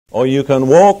Or you can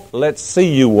walk, let's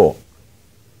see you walk.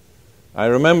 I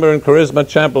remember in Charisma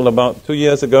Chapel about 2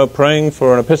 years ago praying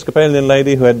for an Episcopalian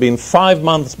lady who had been 5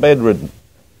 months bedridden.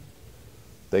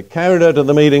 They carried her to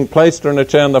the meeting, placed her in a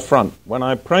chair in the front. When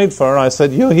I prayed for her, I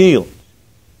said, "You're healed.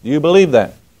 Do you believe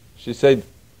that?" She said,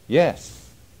 "Yes."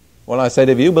 Well, I said,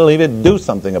 "If you believe it, do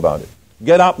something about it.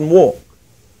 Get up and walk."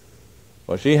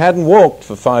 Well, she hadn't walked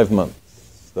for 5 months.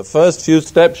 The first few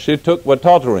steps she took were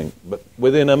tottering, but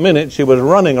within a minute she was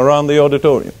running around the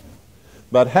auditorium.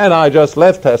 But had I just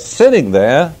left her sitting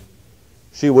there,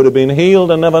 she would have been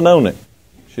healed and never known it.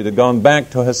 She'd have gone back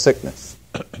to her sickness.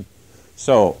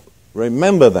 So,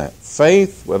 remember that.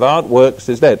 Faith without works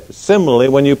is dead. Similarly,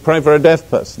 when you pray for a deaf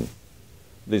person,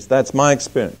 at least that's my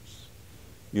experience,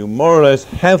 you more or less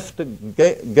have to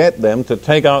get them to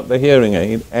take out the hearing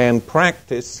aid and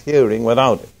practice hearing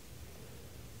without it.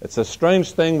 It's a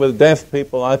strange thing with deaf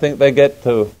people. I think they get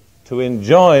to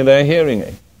enjoy their hearing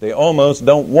aid. They almost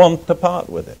don't want to part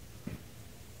with it.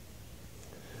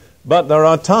 But there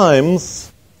are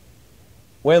times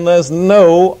when there's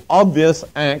no obvious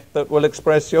act that will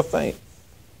express your faith.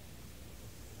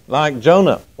 Like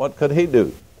Jonah, what could he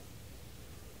do?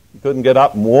 He couldn't get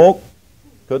up and walk,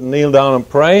 couldn't kneel down and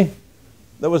pray.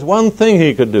 There was one thing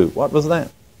he could do. What was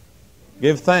that?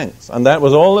 Give thanks. And that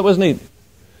was all that was needed.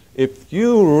 If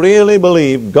you really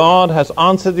believe God has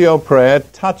answered your prayer,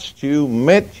 touched you,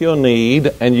 met your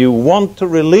need, and you want to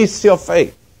release your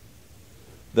faith,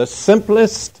 the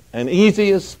simplest and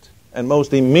easiest and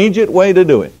most immediate way to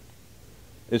do it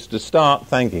is to start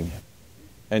thanking Him.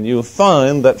 And you'll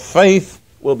find that faith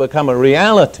will become a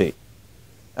reality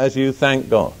as you thank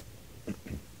God.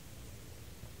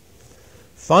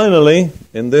 Finally,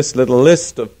 in this little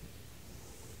list of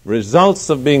results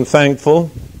of being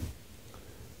thankful,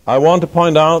 I want to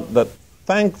point out that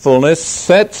thankfulness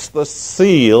sets the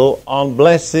seal on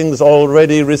blessings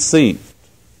already received.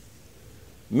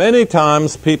 Many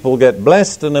times people get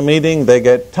blessed in a meeting, they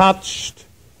get touched,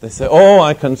 they say, "Oh,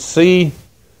 I can see,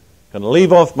 can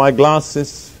leave off my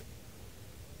glasses,"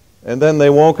 and then they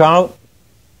walk out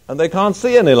and they can't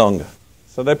see any longer,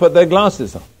 so they put their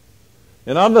glasses on.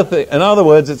 In other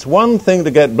words, it's one thing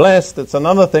to get blessed, it's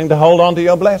another thing to hold on to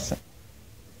your blessing.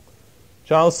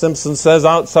 Charles Simpson says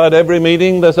outside every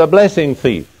meeting there's a blessing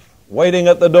thief waiting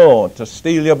at the door to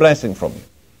steal your blessing from you.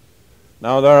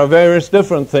 Now there are various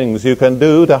different things you can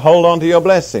do to hold on to your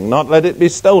blessing, not let it be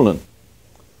stolen.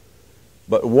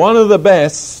 But one of the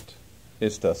best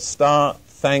is to start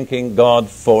thanking God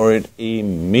for it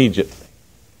immediately.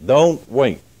 Don't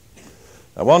wait.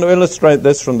 I want to illustrate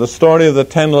this from the story of the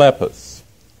 10 lepers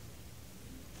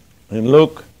in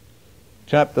Luke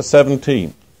chapter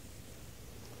 17.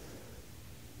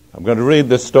 I'm going to read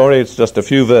this story. It's just a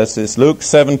few verses. Luke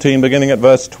 17, beginning at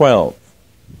verse 12.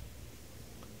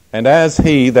 "And as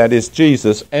he," that is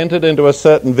Jesus, "entered into a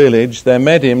certain village, there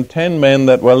met him 10 men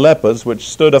that were lepers, which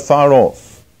stood afar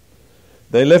off.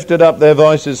 They lifted up their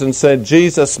voices and said,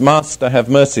 'Jesus, Master, have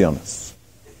mercy on us.'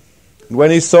 And when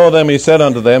he saw them, he said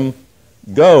unto them,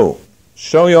 'Go,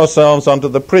 show yourselves unto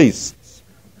the priests.'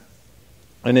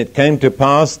 And it came to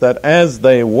pass that as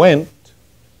they went,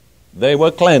 they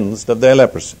were cleansed of their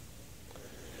leprosy.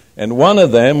 And one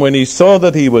of them, when he saw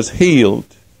that he was healed,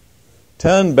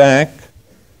 turned back,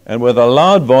 and with a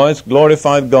loud voice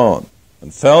glorified God,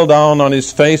 and fell down on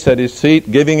his face at his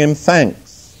feet, giving him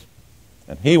thanks.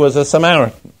 And he was a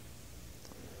Samaritan.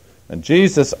 And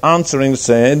Jesus answering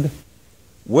said,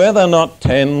 Were there not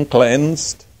 10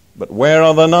 cleansed? But where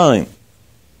are the 9?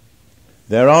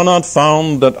 There are not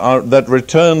found that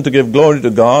return to give glory to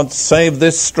God, save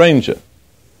this stranger.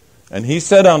 And he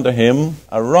said unto him,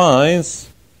 Arise,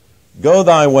 go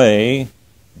thy way,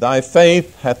 thy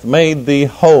faith hath made thee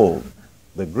whole.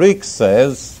 The Greek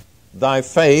says, Thy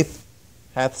faith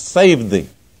hath saved thee.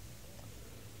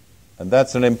 And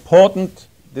that's an important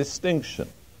distinction.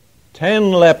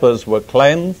 10 lepers were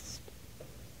cleansed,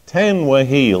 10 were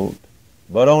healed,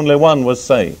 but only 1 was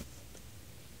saved.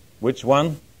 Which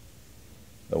one?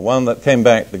 The one that came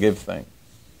back to give thanks.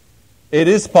 It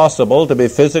is possible to be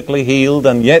physically healed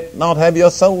and yet not have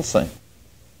your soul saved.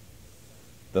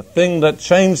 The thing that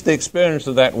changed the experience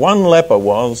of that one leper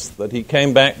was that he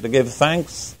came back to give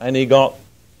thanks and he got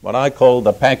what I call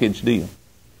the package deal.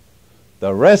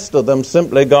 The rest of them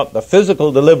simply got the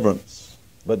physical deliverance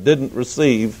but didn't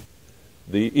receive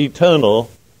the eternal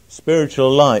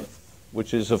spiritual life,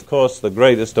 which is, of course, the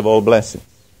greatest of all blessings.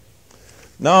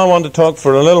 Now I want to talk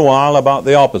for a little while about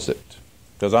the opposite,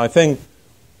 because I think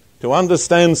to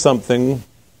understand something,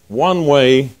 one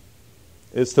way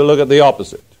is to look at the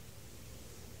opposite.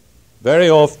 Very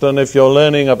often, if you're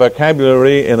learning a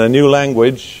vocabulary in a new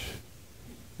language,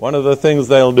 one of the things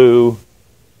they'll do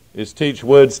is teach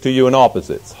words to you in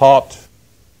opposites, hot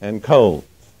and cold.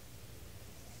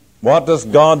 What does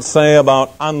God say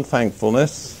about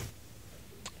unthankfulness?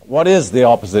 What is the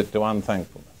opposite to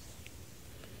unthankfulness?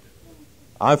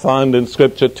 I find in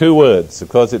Scripture two words. Of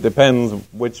course, it depends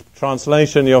which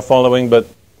translation you're following, but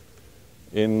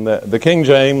in the King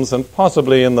James and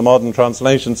possibly in the modern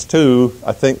translations too,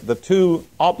 I think the two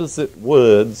opposite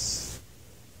words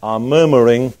are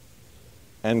murmuring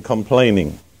and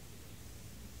complaining.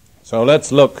 So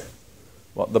let's look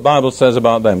what the Bible says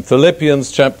about them.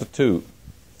 Philippians chapter 2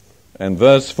 and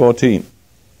verse 14.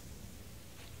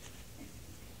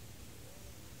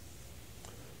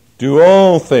 Do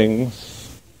all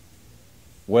things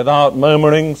without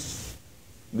murmurings,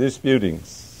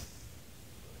 disputings,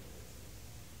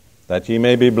 that ye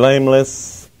may be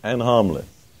blameless and harmless.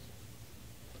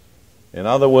 In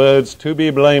other words, to be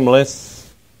blameless,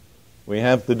 we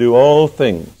have to do all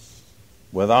things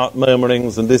without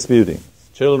murmurings and disputings.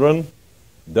 Children,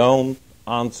 don't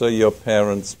answer your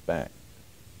parents back.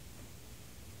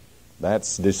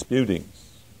 That's disputings.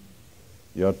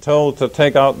 You're told to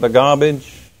take out the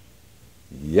garbage.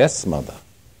 Yes, mother.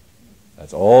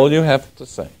 That's all you have to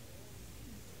say.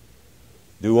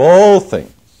 Do all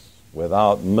things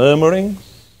without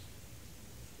murmurings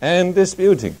and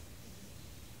disputing.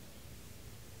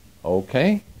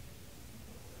 Okay?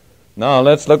 Now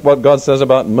let's look what God says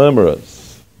about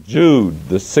murmurers. Jude,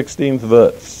 the 16th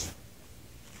verse.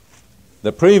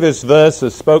 The previous verse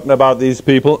has spoken about these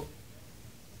people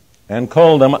and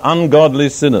called them ungodly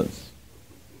sinners.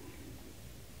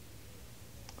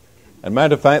 As a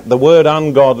matter of fact, the word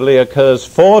ungodly occurs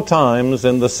 4 times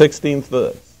in the 16th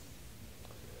verse.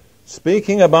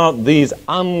 Speaking about these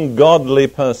ungodly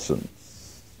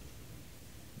persons,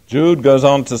 Jude goes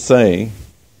on to say,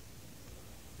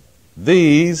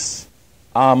 these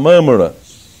are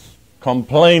murmurers,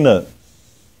 complainers,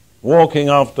 walking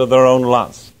after their own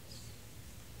lusts.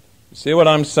 You see what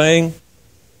I'm saying?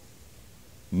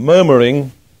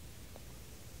 Murmuring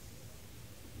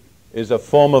is a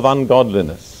form of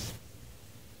ungodliness.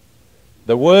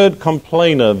 The word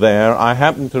complainer there, I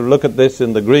happened to look at this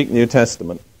in the Greek New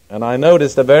Testament, and I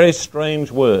noticed a very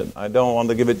strange word. I don't want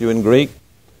to give it to you in Greek,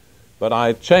 but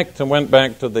I checked and went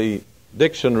back to the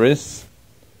dictionaries,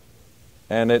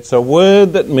 and it's a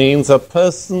word that means a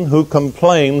person who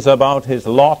complains about his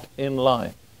lot in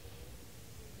life.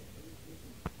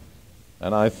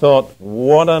 And I thought,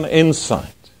 what an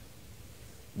insight.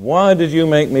 Why did you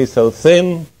make me so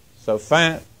thin, so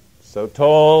fat, so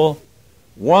tall?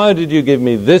 Why did you give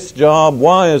me this job?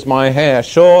 Why is my hair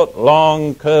short,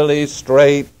 long, curly,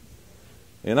 straight?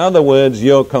 In other words,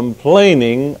 you're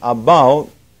complaining about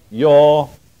your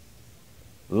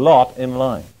lot in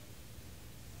life.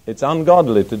 It's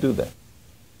ungodly to do that.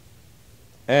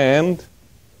 And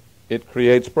it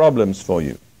creates problems for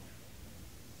you.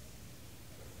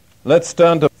 Let's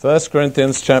turn to 1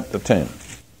 Corinthians chapter 10.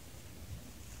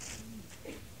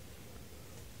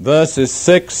 Verses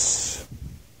 6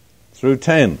 through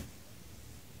 10.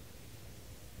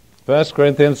 1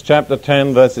 Corinthians chapter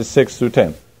 10, verses 6 through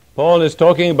 10. Paul is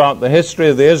talking about the history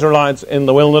of the Israelites in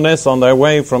the wilderness on their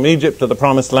way from Egypt to the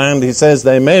Promised Land. He says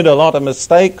they made a lot of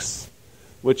mistakes,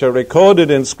 which are recorded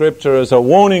in Scripture as a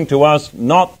warning to us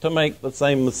not to make the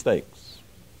same mistakes.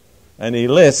 And he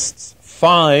lists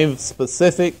 5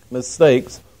 specific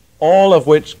mistakes, all of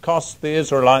which cost the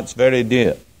Israelites very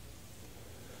dear.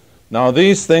 Now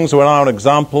these things were our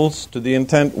examples to the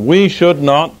intent we should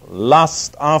not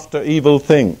lust after evil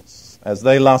things, as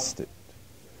they lusted.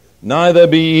 Neither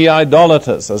be ye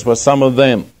idolaters, as were some of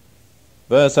them.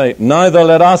 Verse 8, neither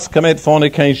let us commit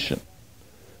fornication.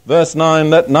 Verse 9,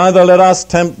 neither let us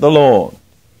tempt the Lord.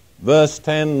 Verse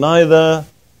 10, neither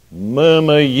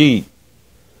murmur ye,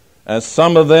 as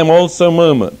some of them also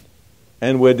murmured,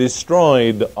 and were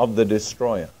destroyed of the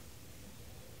destroyer.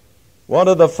 What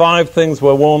are the 5 things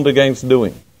we're warned against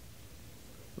doing?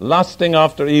 Lusting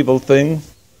after evil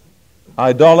things,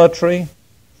 idolatry,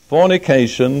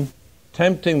 fornication,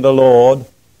 tempting the Lord,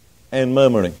 and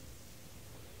murmuring.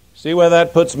 See where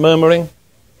that puts murmuring?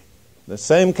 The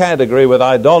same category with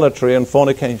idolatry and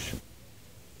fornication.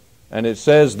 And it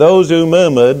says those who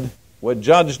murmured were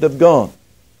judged of God.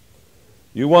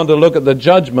 You want to look at the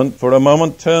judgment for a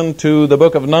moment, turn to the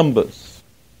book of Numbers.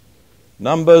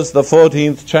 Numbers, the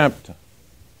 14th chapter.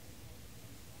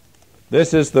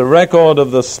 This is the record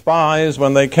of the spies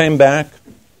when they came back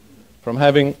from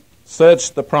having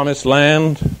searched the Promised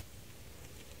Land.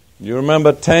 You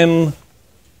remember 10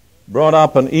 brought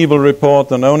up an evil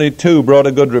report and only 2 brought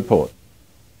a good report.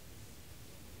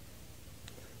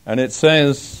 And it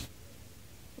says,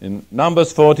 In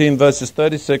Numbers 14, verses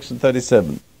 36 and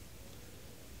 37.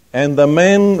 And the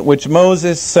men which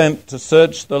Moses sent to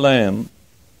search the land,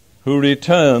 who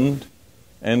returned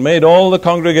and made all the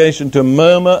congregation to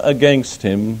murmur against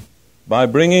him by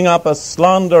bringing up a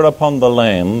slander upon the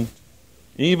land,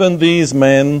 even these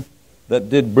men that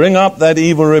did bring up that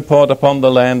evil report upon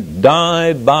the land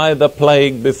died by the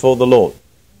plague before the Lord.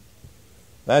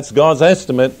 That's God's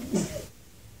estimate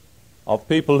of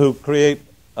people who create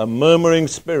a murmuring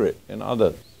spirit in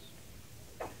others.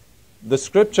 The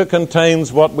Scripture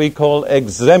contains what we call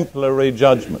exemplary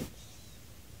judgments.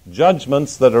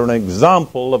 Judgments that are an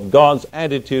example of God's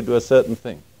attitude to a certain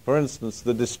thing. For instance,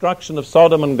 the destruction of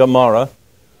Sodom and Gomorrah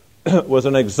was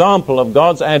an example of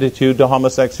God's attitude to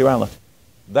homosexuality.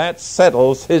 That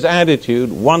settles his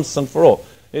attitude once and for all.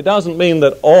 It doesn't mean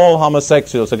that all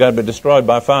homosexuals are going to be destroyed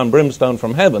by fire and brimstone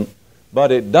from heaven,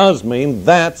 but it does mean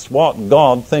that's what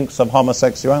God thinks of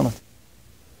homosexuality.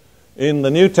 In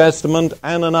the New Testament,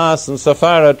 Ananias and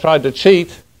Sapphira tried to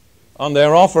cheat on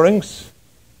their offerings,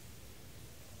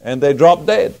 and they dropped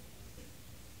dead.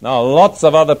 Now, lots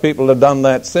of other people have done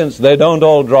that since. They don't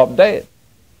all drop dead.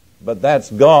 But that's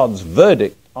God's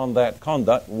verdict on that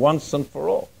conduct once and for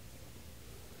all.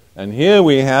 And here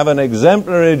we have an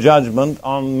exemplary judgment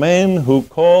on men who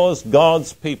caused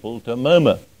God's people to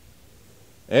murmur.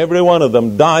 Every one of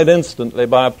them died instantly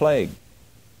by a plague.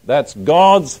 That's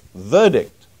God's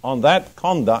verdict on that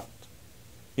conduct.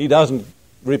 He doesn't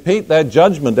repeat that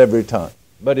judgment every time,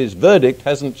 but his verdict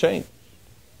hasn't changed.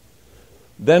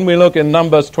 Then we look in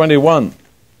Numbers 21.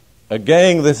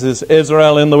 Again, this is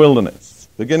Israel in the wilderness.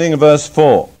 Beginning in verse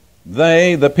 4.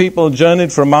 They, the people,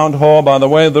 journeyed from Mount Hor by the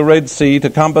way of the Red Sea to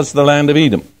compass the land of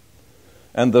Edom.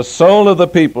 And the soul of the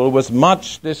people was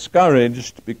much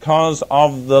discouraged because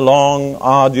of the long,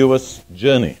 arduous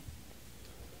journey.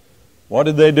 What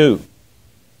did they do?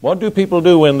 What do people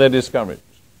do when they're discouraged?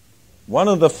 One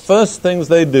of the first things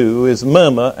they do is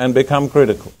murmur and become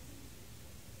critical.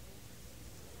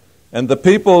 And the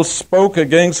people spoke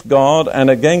against God and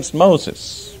against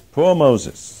Moses. Poor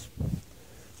Moses.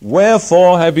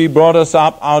 Wherefore have ye brought us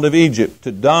up out of Egypt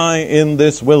to die in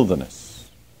this wilderness?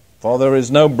 For there is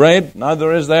no bread,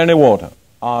 neither is there any water.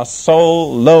 Our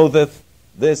soul loatheth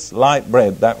this light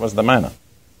bread. That was the manna.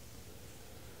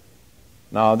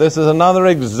 Now, this is another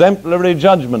exemplary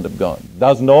judgment of God. It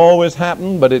doesn't always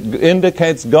happen, but it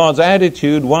indicates God's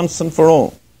attitude once and for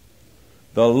all.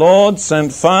 The Lord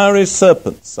sent fiery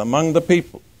serpents among the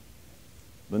people.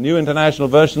 The New International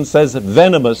Version says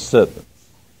venomous serpents.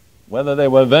 Whether they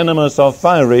were venomous or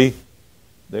fiery,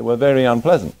 they were very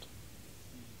unpleasant.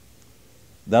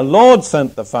 The Lord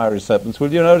sent the fiery serpents.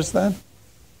 Will you notice that?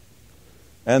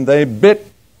 And they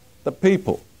bit the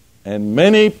people. And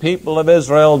many people of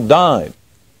Israel died.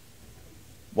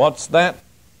 What's that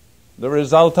the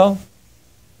result of?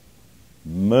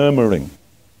 Murmuring.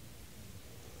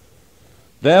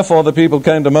 Therefore the people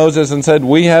came to Moses and said,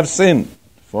 We have sinned,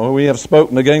 for we have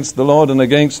spoken against the Lord and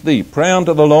against thee. Pray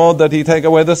unto the Lord that he take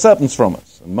away the serpents from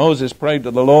us. And Moses prayed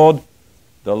to the Lord.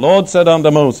 The Lord said unto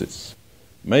Moses,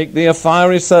 Make thee a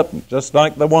fiery serpent, just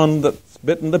like the one that's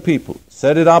bitten the people.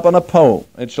 Set it up on a pole.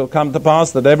 It shall come to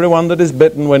pass that every one that is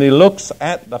bitten, when he looks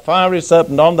at the fiery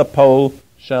serpent on the pole,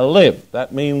 shall live.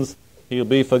 That means he'll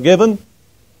be forgiven,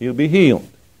 he'll be healed.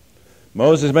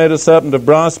 Moses made a serpent of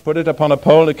brass, put it upon a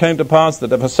pole. It came to pass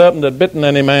that if a serpent had bitten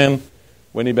any man,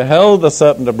 when he beheld the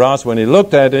serpent of brass, when he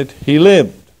looked at it, he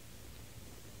lived.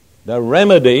 The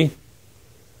remedy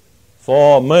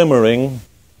for murmuring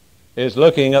is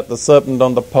looking at the serpent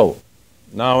on the pole.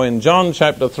 Now in John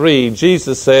chapter 3,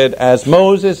 Jesus said, As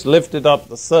Moses lifted up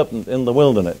the serpent in the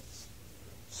wilderness,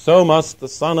 so must the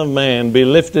Son of Man be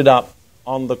lifted up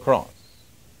on the cross.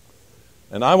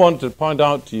 And I want to point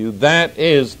out to you, that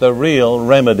is the real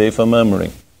remedy for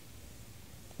murmuring.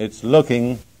 It's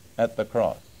looking at the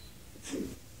cross.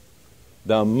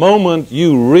 The moment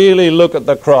you really look at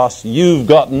the cross, you've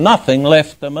got nothing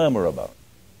left to murmur about.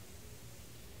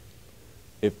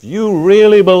 If you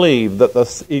really believe that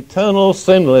the eternal,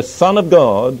 sinless Son of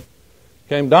God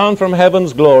came down from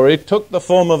heaven's glory, took the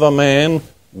form of a man,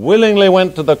 willingly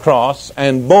went to the cross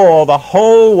and bore the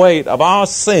whole weight of our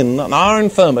sin and our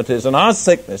infirmities and our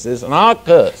sicknesses and our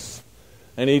curse.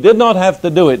 And he did not have to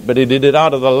do it, but he did it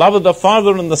out of the love of the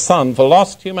Father and the Son for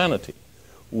lost humanity.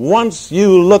 Once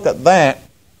you look at that,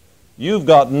 you've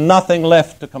got nothing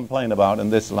left to complain about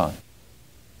in this life.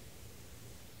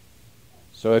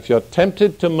 So if you're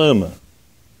tempted to murmur,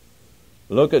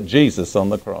 look at Jesus on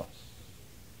the cross.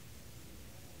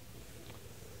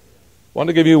 I want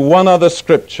to give you one other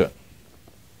scripture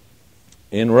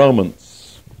in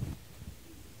Romans.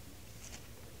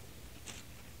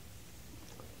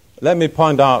 Let me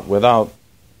point out, without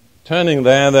turning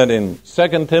there, that in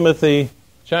 2 Timothy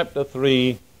chapter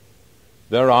 3,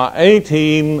 there are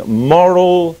 18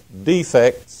 moral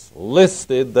defects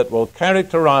listed that will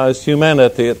characterize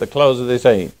humanity at the close of this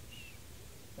age.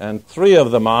 And 3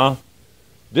 of them are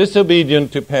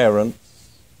disobedient to parents,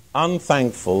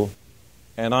 unthankful,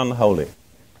 and unholy.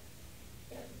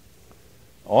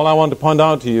 All I want to point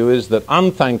out to you is that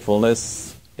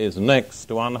unthankfulness is next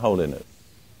to unholiness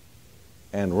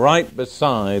and right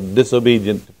beside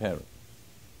disobedient to parents.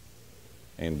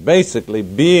 And basically,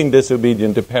 being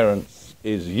disobedient to parents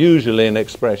is usually an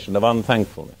expression of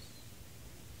unthankfulness,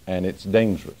 and it's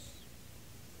dangerous.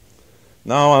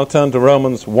 Now I'll turn to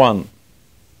Romans 1,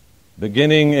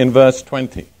 beginning in verse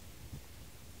 20,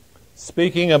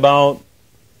 speaking about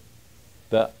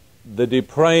the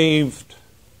depraved,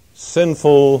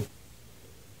 sinful,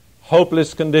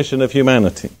 hopeless condition of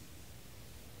humanity.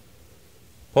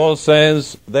 Paul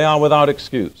says they are without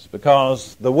excuse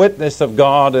because the witness of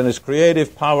God and His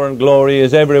creative power and glory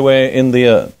is everywhere in the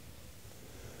earth.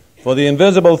 For the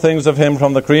invisible things of Him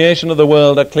from the creation of the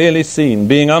world are clearly seen,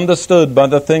 being understood by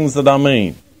the things that are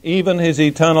made, even His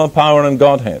eternal power and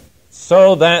Godhead,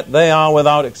 so that they are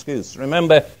without excuse.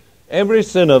 Remember, every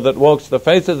sinner that walks the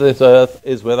face of this earth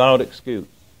is without excuse.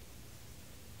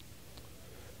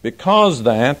 Because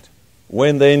that,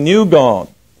 when they knew God,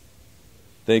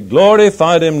 they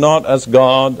glorified Him not as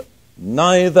God,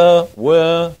 neither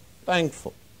were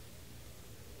thankful.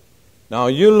 Now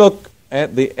you look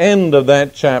at the end of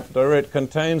that chapter, it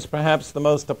contains perhaps the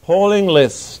most appalling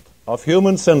list of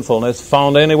human sinfulness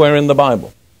found anywhere in the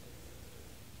Bible.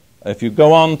 If you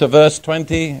go on to verse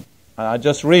 20, I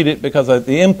just read it because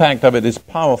the impact of it is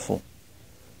powerful.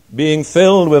 Being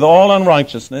filled with all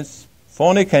unrighteousness,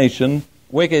 fornication,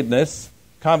 wickedness,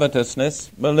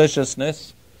 covetousness,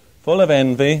 maliciousness, full of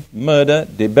envy, murder,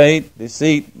 debate,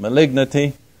 deceit,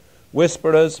 malignity,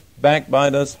 whisperers,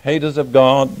 backbiters, haters of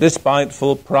God,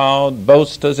 despiteful, proud,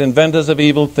 boasters, inventors of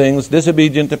evil things,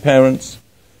 disobedient to parents,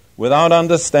 without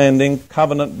understanding,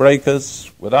 covenant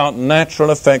breakers, without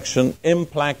natural affection,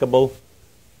 implacable,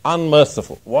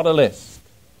 unmerciful. What a list.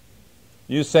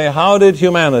 You say, how did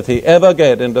humanity ever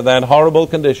get into that horrible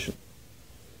condition?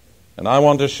 And I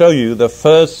want to show you the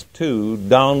first 2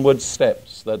 downward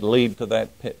steps that lead to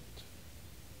that pit.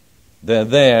 They're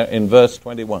there in verse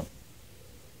 21.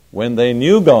 When they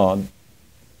knew God,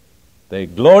 they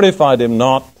glorified Him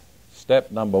not. Step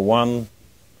number 1.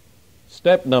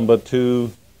 Step number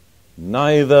 2,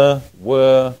 neither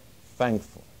were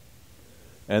thankful.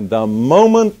 And the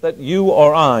moment that you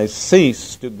or I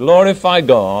cease to glorify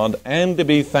God and to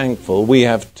be thankful, we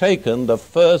have taken the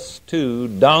first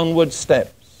 2 downward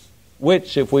steps,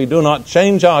 which, if we do not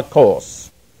change our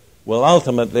course, will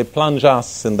ultimately plunge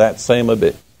us in that same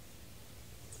abyss.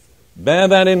 Bear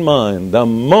that in mind. The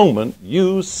moment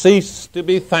you cease to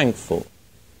be thankful,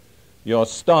 you're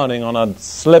starting on a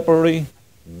slippery,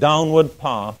 downward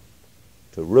path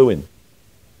to ruin.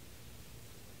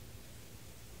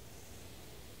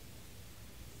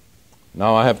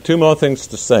 Now I have 2 more things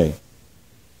to say.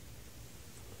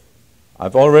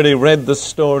 I've already read the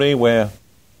story where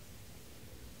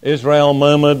Israel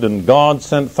murmured and God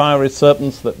sent fiery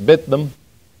serpents that bit them.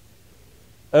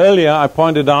 Earlier I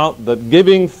pointed out that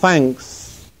giving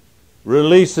thanks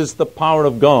releases the power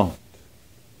of God.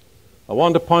 I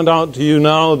want to point out to you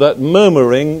now that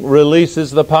murmuring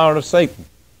releases the power of Satan.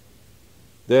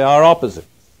 They are opposites.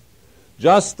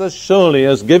 Just as surely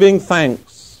as giving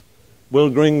thanks will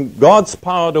bring God's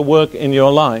power to work in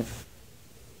your life,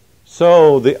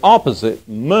 so the opposite,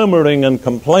 murmuring and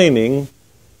complaining,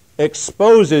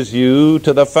 exposes you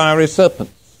to the fiery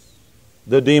serpents,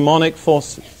 the demonic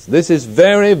forces. This is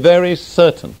very, very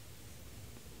certain.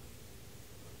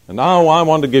 And now I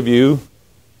want to give you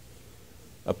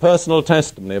a personal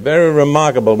testimony, a very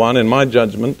remarkable one in my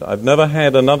judgment. I've never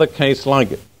had another case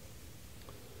like it.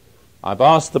 I've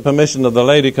asked the permission of the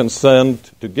lady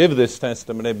concerned to give this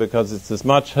testimony because it's as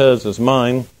much hers as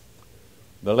mine.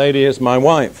 The lady is my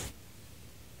wife.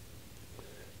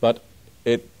 But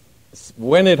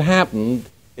when it happened,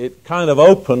 it kind of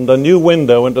opened a new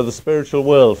window into the spiritual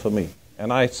world for me.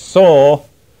 And I saw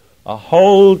a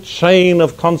whole chain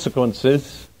of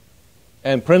consequences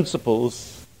and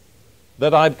principles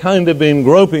that I'd kind of been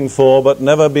groping for but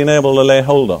never been able to lay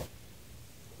hold of.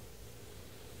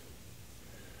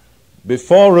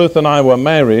 Before Ruth and I were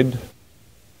married,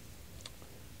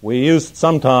 we used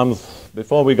sometimes,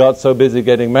 before we got so busy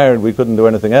getting married we couldn't do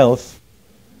anything else,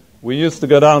 we used to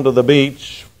go down to the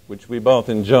beach, which we both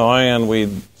enjoy, and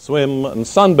we'd swim and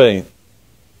sunbathe.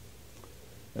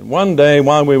 And one day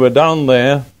while we were down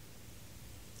there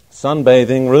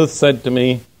sunbathing, Ruth said to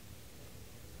me,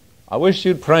 I wish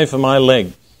you'd pray for my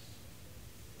legs.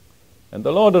 And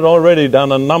the Lord had already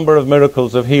done a number of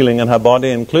miracles of healing in her body,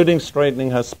 including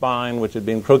straightening her spine, which had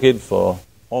been crooked for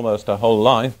almost her whole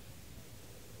life.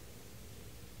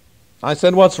 I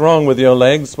said, what's wrong with your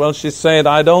legs? Well, she said,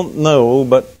 I don't know,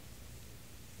 but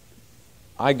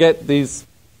I get these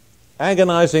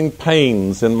agonizing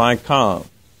pains in my calves.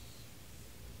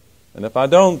 And if I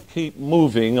don't keep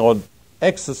moving or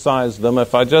exercise them,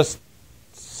 if I just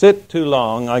sit too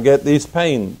long, I get these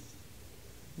pains.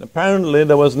 And apparently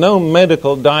there was no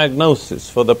medical diagnosis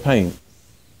for the pain.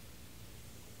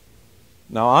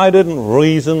 Now, I didn't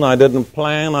reason, I didn't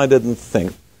plan, I didn't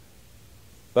think.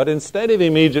 But instead of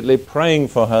immediately praying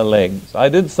for her legs, I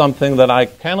did something that I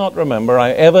cannot remember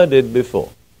I ever did before.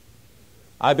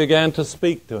 I began to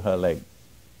speak to her legs.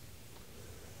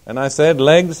 And I said,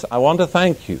 legs, I want to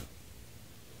thank you.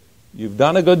 You've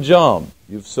done a good job.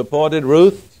 You've supported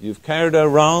Ruth. You've carried her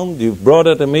around. You've brought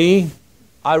her to me.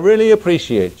 I really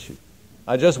appreciate you.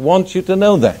 I just want you to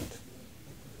know that.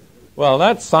 Well,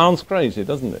 that sounds crazy,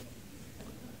 doesn't it?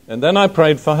 And then I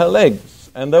prayed for her legs,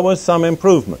 and there was some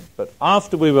improvement. But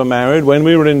after we were married, when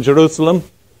we were in Jerusalem,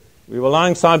 we were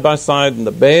lying side by side in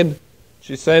the bed.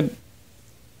 She said,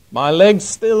 my legs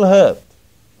still hurt.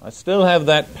 I still have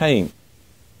that pain.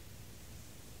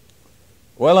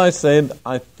 Well, I said,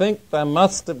 I think there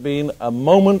must have been a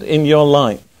moment in your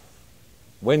life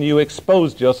when you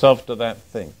exposed yourself to that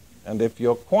thing. And if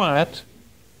you're quiet,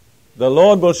 the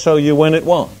Lord will show you when it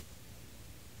was.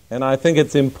 And I think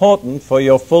it's important for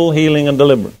your full healing and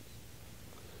deliverance.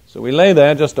 So we lay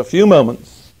there just a few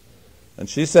moments, and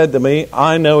she said to me,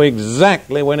 I know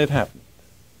exactly when it happened.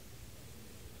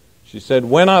 She said,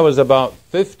 when I was about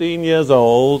 15 years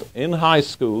old, in high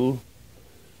school,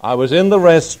 I was in the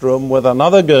restroom with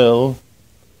another girl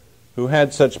who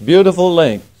had such beautiful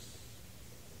legs.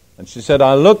 And she said,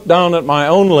 I looked down at my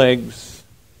own legs,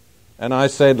 and I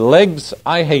said, legs,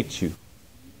 I hate you.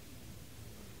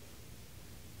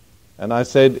 And I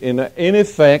said, in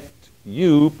effect,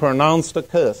 you pronounced a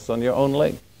curse on your own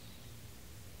legs.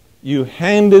 You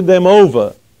handed them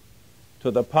over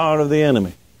to the power of the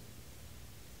enemy.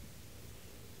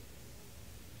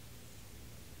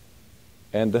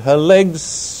 And her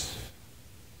legs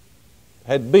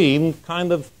had been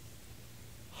kind of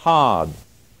hard.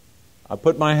 I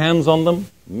put my hands on them,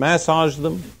 massaged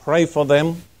them, pray for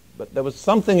them, but there was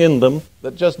something in them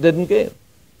that just didn't give.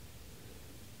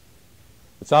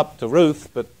 It's up to Ruth,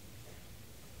 but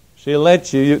she'll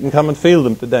let you. You can come and feel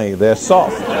them today. They're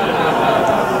soft.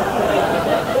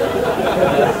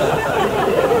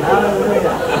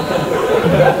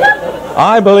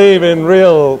 I believe in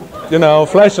real,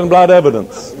 flesh and blood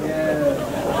evidence.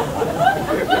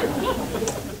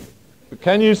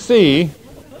 Can you see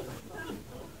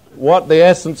what the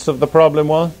essence of the problem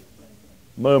was?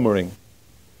 Murmuring,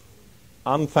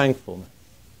 unthankfulness,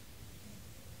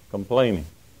 complaining.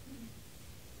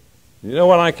 You know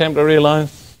what I came to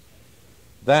realize?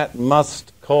 That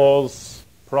must cause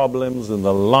problems in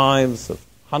the lives of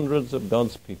hundreds of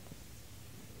God's people.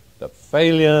 The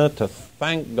failure to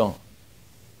thank God.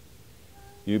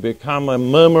 You become a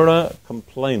murmurer,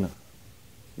 complainer.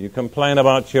 You complain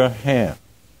about your hair.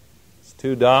 It's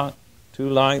too dark, too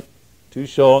light, too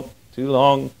short, too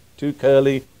long, too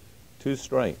curly, too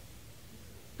straight.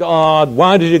 God,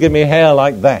 why did you give me hair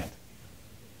like that?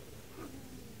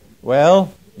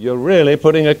 Well, you're really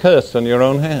putting a curse on your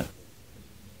own hair.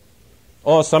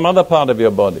 Or some other part of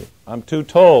your body. I'm too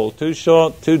tall, too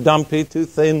short, too dumpy, too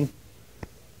thin,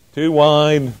 too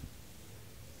wide.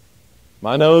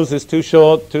 My nose is too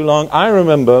short, too long. I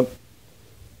remember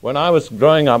when I was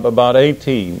growing up about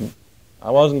 18, I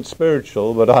wasn't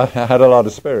spiritual, but I had a lot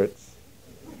of spirits.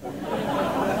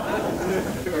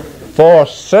 For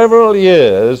several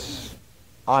years,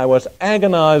 I was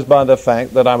agonized by the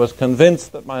fact that I was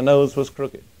convinced that my nose was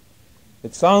crooked.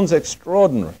 It sounds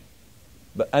extraordinary,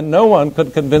 and no one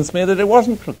could convince me that it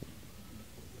wasn't crooked.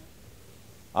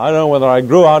 I don't know whether I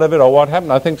grew out of it or what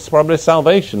happened. I think it's probably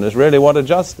salvation is really what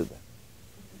adjusted it.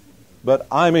 But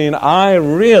I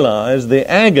realize the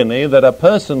agony that a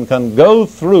person can go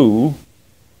through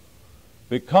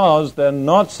because they're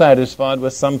not satisfied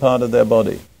with some part of their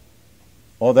body,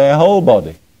 or their whole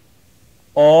body,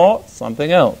 or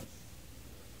something else.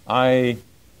 I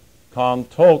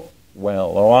can't talk well,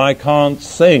 or I can't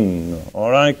sing,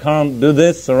 or I can't do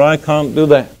this, or I can't do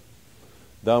that.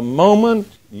 The moment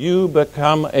you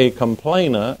become a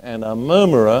complainer and a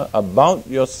murmurer about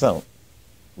yourself,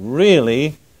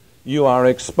 really, you are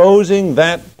exposing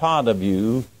that part of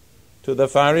you to the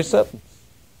fiery serpents.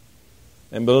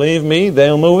 And believe me,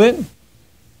 they'll move in.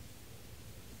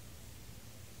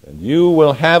 And you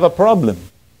will have a problem.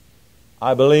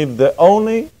 I believe the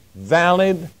only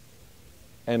valid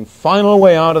and final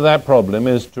way out of that problem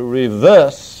is to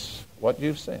reverse what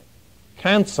you've said.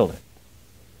 Cancel it.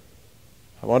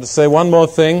 I want to say one more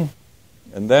thing,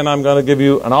 and then I'm going to give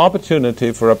you an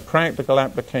opportunity for a practical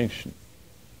application.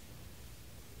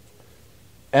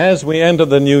 As we enter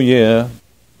the new year,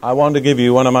 I want to give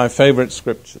you one of my favorite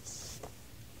scriptures.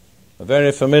 A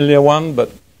very familiar one,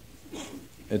 but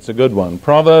it's a good one.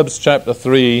 Proverbs chapter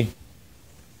 3,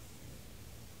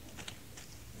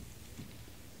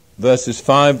 verses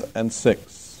 5 and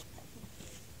 6.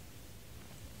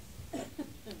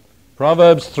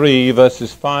 Proverbs 3,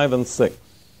 verses 5 and 6.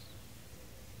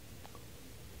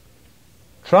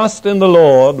 Trust in the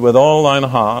Lord with all thine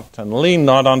heart, and lean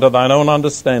not unto thine own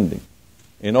understanding.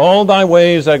 In all thy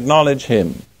ways acknowledge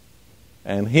him,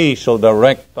 and he shall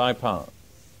direct thy path.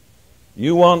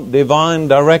 You want divine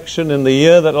direction in the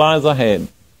year that lies ahead.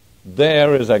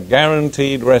 There is a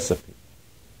guaranteed recipe.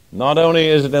 Not only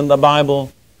is it in the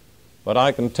Bible, but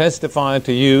I can testify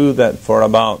to you that for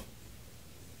about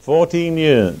 14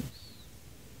 years,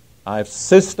 I've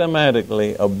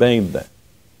systematically obeyed that.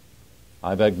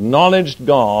 I've acknowledged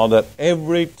God at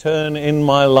every turn in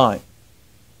my life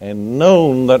and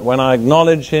known that when I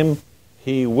acknowledge him,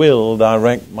 he will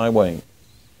direct my way.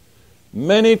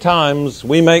 Many times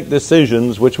we make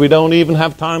decisions which we don't even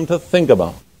have time to think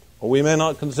about, or we may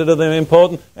not consider them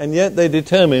important, and yet they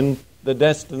determine the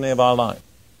destiny of our life.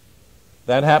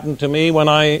 That happened to me when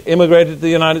I immigrated to the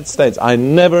United States. I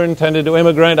never intended to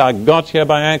immigrate. I got here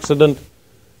by accident,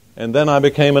 and then I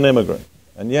became an immigrant.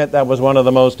 And yet that was one of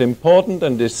the most important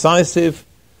and decisive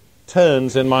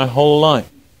turns in my whole life.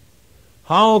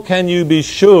 How can you be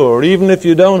sure, even if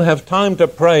you don't have time to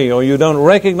pray or you don't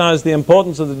recognize the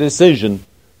importance of the decision,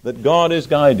 that God is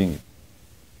guiding you?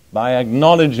 By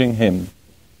acknowledging him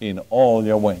in all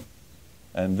your ways.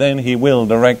 And then he will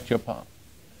direct your path.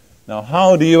 Now,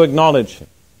 how do you acknowledge him?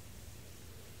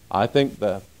 I think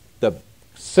the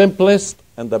simplest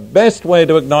and the best way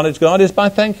to acknowledge God is by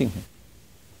thanking him.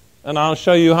 And I'll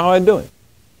show you how I do it.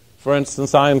 For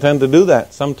instance, I intend to do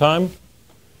that sometime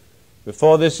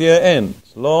before this year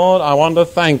ends. Lord, I want to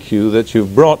thank you that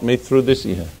you've brought me through this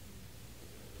year.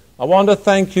 I want to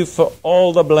thank you for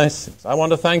all the blessings. I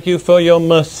want to thank you for your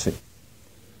mercy,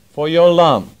 for your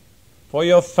love, for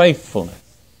your faithfulness,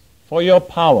 for your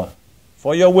power,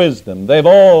 for your wisdom. They've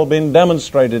all been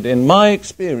demonstrated in my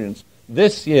experience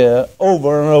this year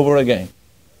over and over again.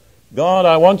 God,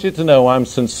 I want you to know I'm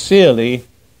sincerely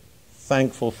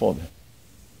thankful for them.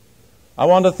 I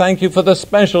want to thank you for the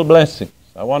special blessings.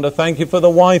 I want to thank you for the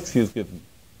wife you've given me.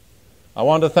 I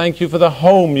want to thank you for the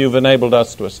home you've enabled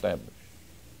us to establish.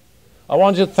 I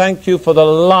want to thank you for the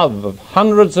love of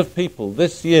hundreds of people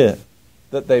this year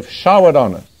that they've showered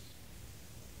on us.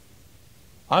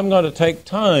 I'm going to take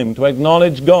time to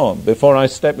acknowledge God before I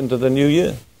step into the new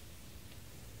year.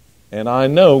 And I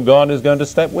know God is going to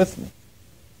step with me.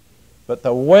 But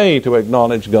the way to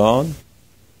acknowledge God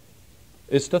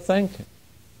is to thank him.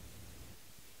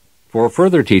 For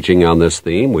further teaching on this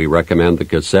theme, we recommend the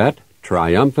cassette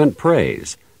Triumphant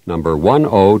Praise, number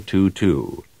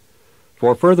 1022.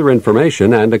 For further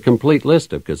information and a complete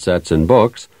list of cassettes and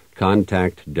books,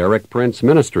 contact Derek Prince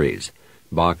Ministries,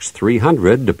 Box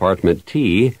 300, Department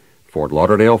T, Fort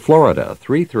Lauderdale, Florida,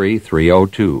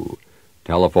 33302.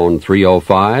 Telephone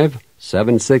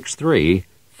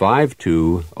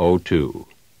 305-763-5202.